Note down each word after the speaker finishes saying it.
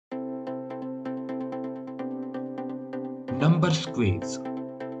Numbers quiz.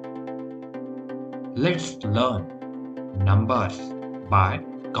 Let's learn numbers by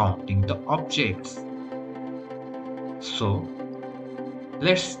counting the objects. So,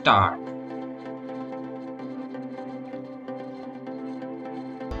 let's start.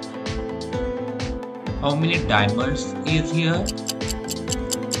 How many diamonds is here?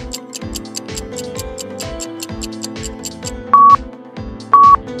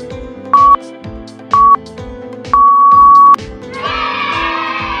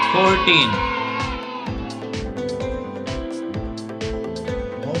 $14.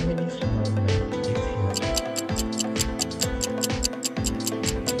 How many snowmen is here?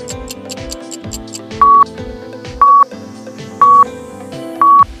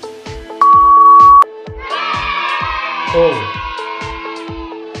 Four.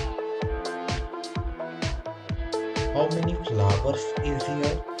 How many flowers is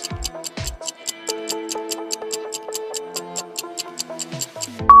here?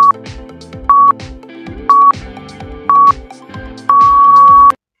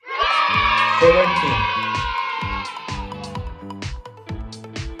 $17.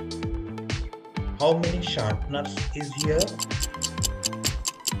 How many sharpeners is here?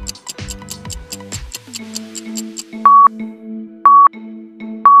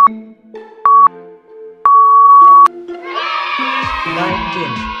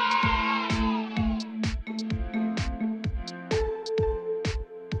 $19.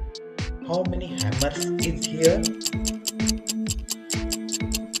 How many hammers is here?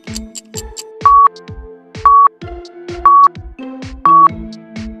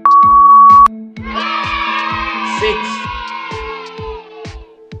 $6.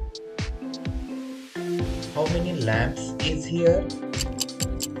 How many lamps is here?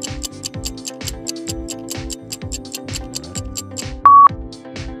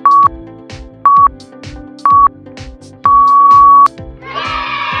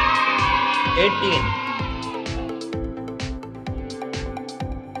 $18.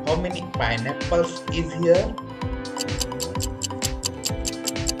 How many pineapples is here?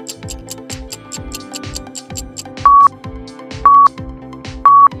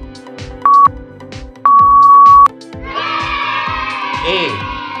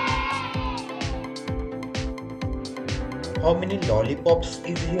 How many lollipops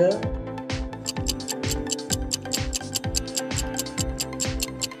is here?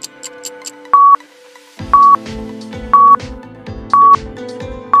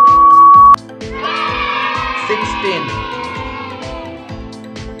 $16.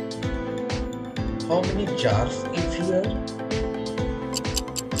 How many jars is here?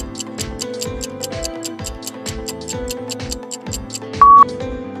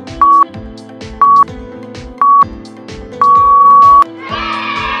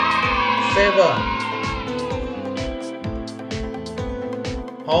 $7.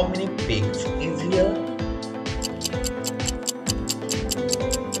 How many pigs is here?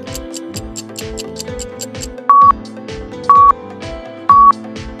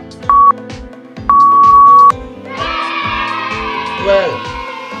 $12.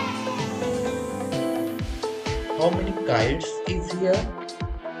 How many kites is here?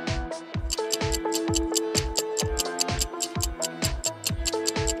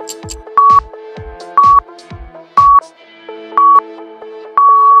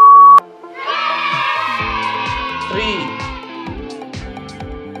 $3.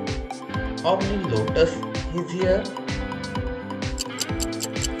 How many lotus is here?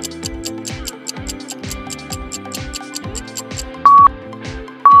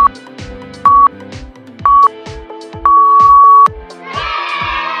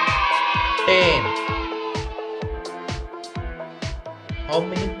 $10. How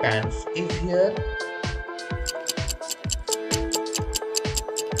many pants is here?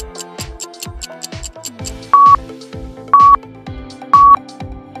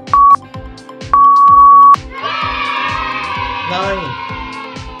 $9.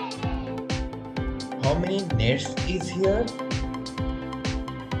 How many nets is here?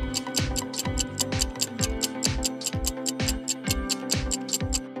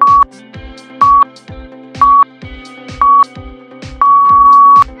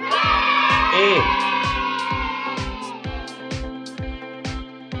 $8.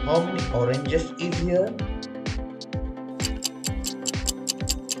 How many oranges is here?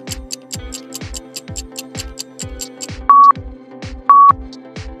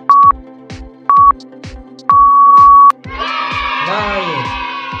 $9.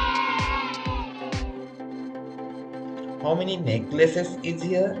 How many necklaces is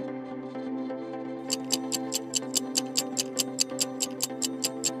here?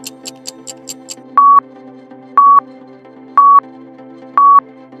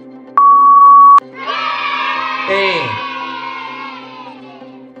 Hey,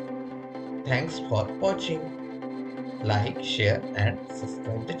 thanks for watching. Like, share, and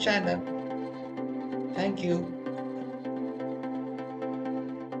subscribe the channel. Thank you.